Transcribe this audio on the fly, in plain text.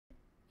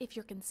If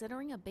you're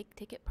considering a big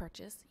ticket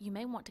purchase, you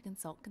may want to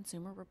consult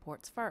Consumer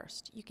Reports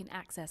first. You can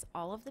access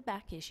all of the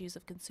back issues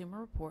of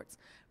Consumer Reports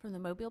from the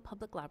Mobile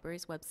Public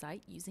Library's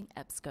website using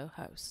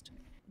EBSCOhost.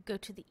 Go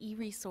to the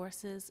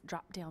eResources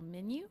drop-down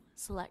menu,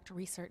 select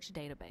Research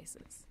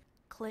Databases.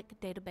 Click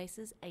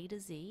Databases A to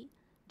Z,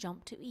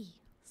 jump to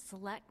E.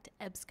 Select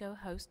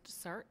EBSCOhost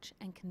Search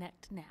and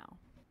connect now.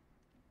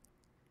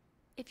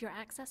 If you're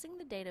accessing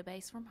the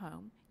database from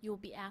home, you will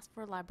be asked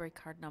for a library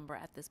card number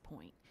at this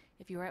point.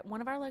 If you're at one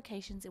of our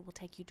locations, it will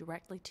take you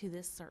directly to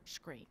this search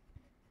screen.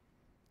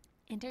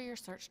 Enter your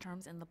search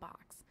terms in the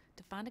box.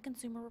 To find a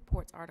Consumer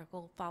Reports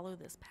article, follow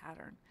this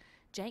pattern.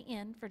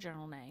 JN for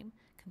journal name,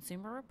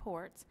 Consumer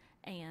Reports,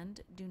 and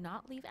do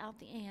not leave out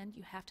the and.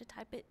 You have to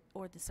type it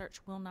or the search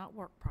will not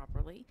work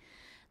properly.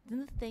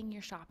 Then the thing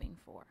you're shopping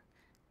for.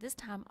 This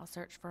time I'll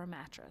search for a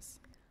mattress.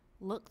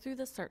 Look through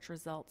the search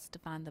results to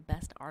find the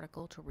best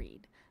article to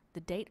read.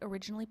 The date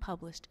originally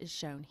published is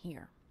shown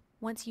here.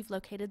 Once you've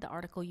located the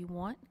article you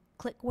want,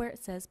 click where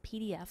it says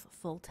PDF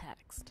full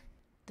text.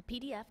 The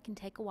PDF can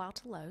take a while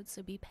to load,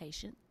 so be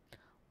patient.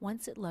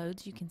 Once it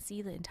loads, you can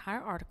see the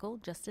entire article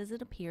just as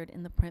it appeared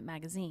in the print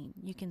magazine.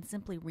 You can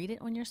simply read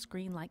it on your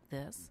screen like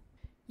this.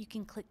 You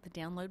can click the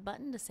download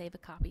button to save a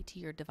copy to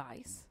your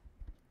device.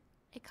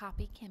 A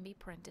copy can be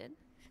printed.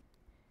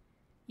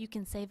 You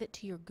can save it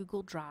to your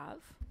Google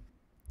Drive.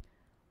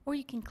 Or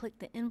you can click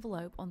the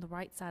envelope on the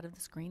right side of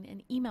the screen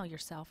and email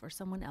yourself or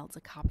someone else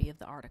a copy of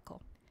the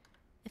article.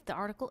 If the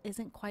article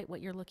isn't quite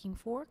what you're looking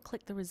for,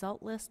 click the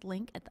result list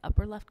link at the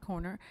upper left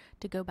corner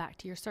to go back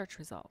to your search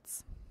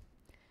results.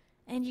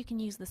 And you can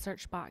use the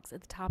search box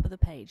at the top of the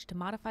page to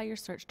modify your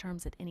search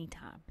terms at any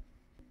time.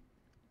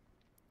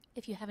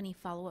 If you have any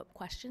follow-up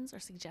questions or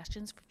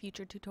suggestions for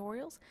future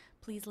tutorials,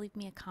 please leave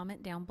me a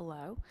comment down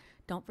below.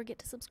 Don't forget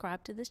to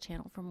subscribe to this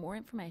channel for more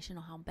information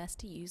on how best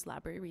to use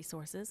library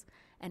resources.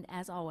 And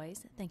as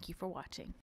always, thank you for watching.